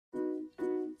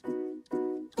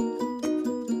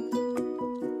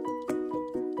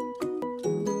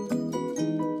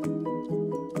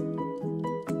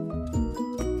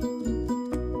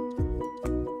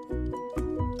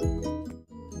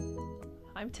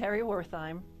Terry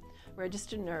Wertheim,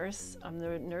 registered nurse. I'm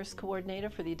the nurse coordinator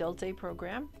for the Adult Day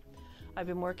program. I've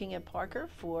been working at Parker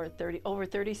for over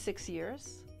 36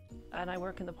 years, and I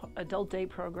work in the Adult Day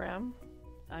program.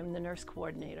 I'm the nurse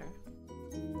coordinator.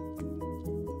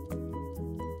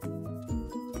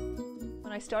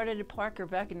 When I started at Parker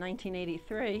back in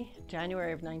 1983,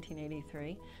 January of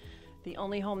 1983, the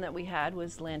only home that we had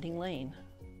was Landing Lane.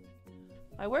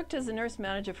 I worked as a nurse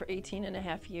manager for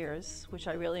 18.5 years, which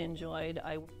I really enjoyed.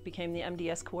 I became the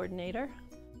MDS coordinator.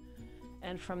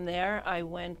 And from there, I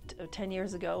went, 10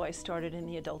 years ago, I started in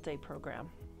the Adult Day program.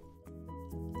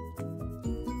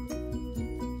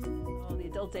 Oh, the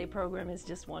Adult Day program is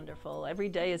just wonderful. Every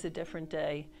day is a different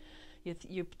day.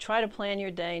 You try to plan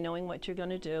your day knowing what you're going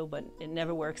to do, but it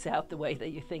never works out the way that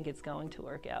you think it's going to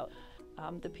work out.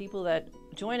 The people that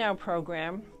join our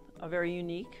program are very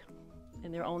unique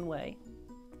in their own way.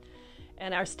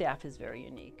 And our staff is very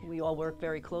unique. We all work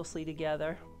very closely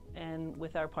together, and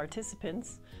with our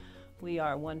participants, we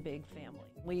are one big family.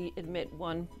 We admit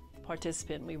one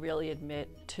participant, we really admit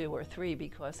 2 or 3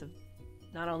 because of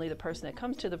not only the person that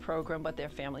comes to the program, but their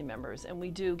family members. And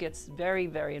we do get very,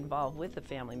 very involved with the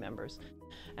family members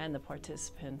and the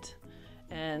participant.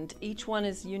 And each one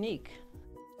is unique.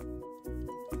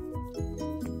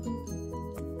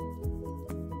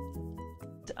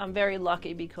 I'm very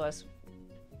lucky because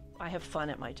I have fun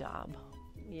at my job.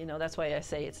 You know, that's why I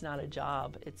say it's not a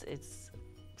job. It's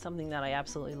something that I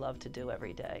absolutely love to do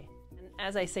every day. And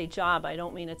as I say job, I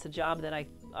don't mean it's a job that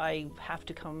I have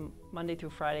to come Monday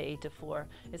through Friday, 8 to 4.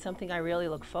 It's something I really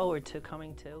look forward to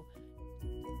coming to.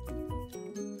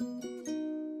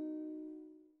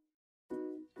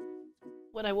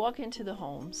 When I walk into the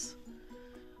homes,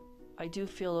 I do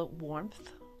feel a warmth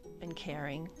and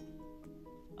caring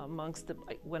amongst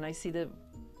when I see the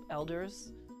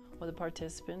elders or the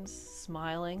participants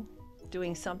smiling,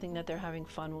 doing something that they're having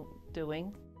fun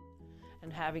doing,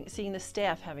 and seeing the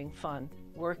staff having fun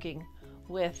working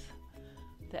with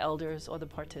the elders or the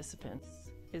participants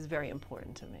is very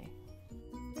important to me.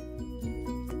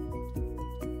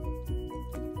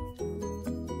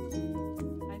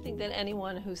 I think that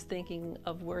anyone who's thinking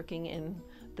of working in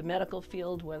the medical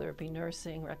field, whether it be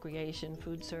nursing, recreation,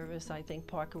 food service, I think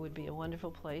Parker would be a wonderful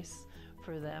place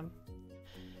for them.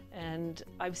 And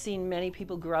I've seen many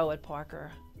people grow at Parker.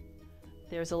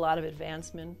 There's a lot of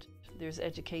advancement. There's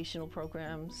educational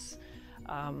programs,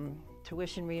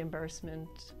 tuition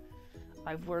reimbursement.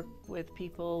 I've worked with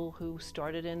people who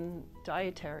started in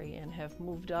dietary and have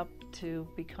moved up to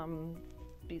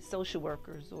be social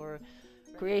workers or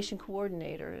recreation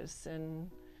coordinators and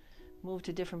moved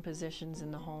to different positions in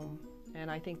the home.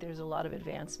 And I think there's a lot of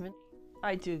advancement.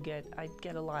 I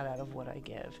get a lot out of what I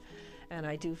give. And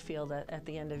I do feel that at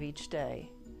the end of each day,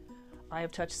 I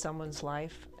have touched someone's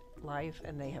life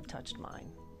and they have touched mine.